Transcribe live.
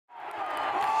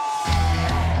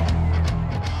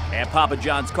At Papa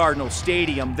John's Cardinal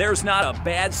Stadium, there's not a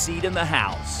bad seat in the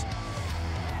house.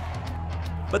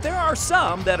 But there are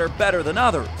some that are better than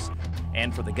others.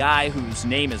 And for the guy whose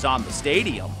name is on the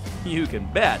stadium, you can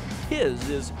bet his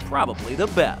is probably the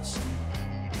best.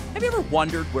 Have you ever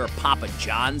wondered where Papa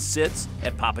John sits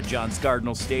at Papa John's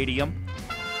Cardinal Stadium?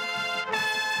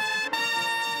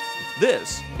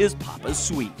 This is Papa's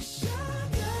Suite.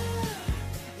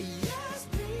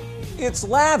 It's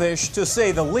lavish, to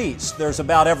say the least. There's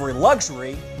about every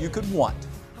luxury you could want.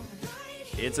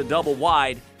 It's a double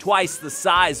wide, twice the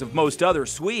size of most other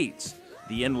suites.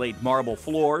 The inlaid marble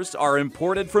floors are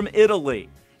imported from Italy,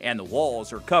 and the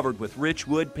walls are covered with rich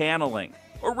wood paneling,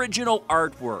 original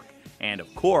artwork, and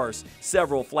of course,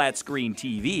 several flat-screen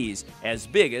TVs as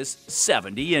big as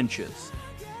 70 inches.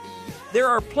 There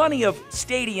are plenty of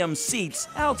stadium seats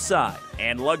outside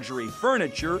and luxury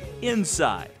furniture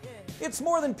inside. It's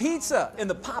more than pizza in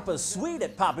the Papa's Suite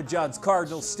at Papa John's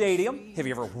Cardinal Stadium. Have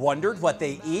you ever wondered what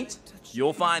they eat?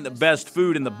 You'll find the best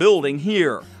food in the building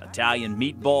here. Italian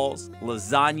meatballs,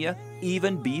 lasagna,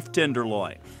 even beef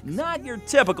tenderloin. Not your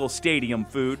typical stadium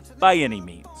food by any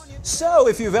means. So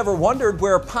if you've ever wondered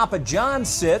where Papa John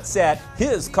sits at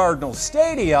his Cardinal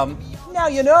Stadium, now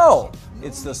you know.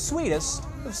 It's the sweetest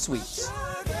of sweets.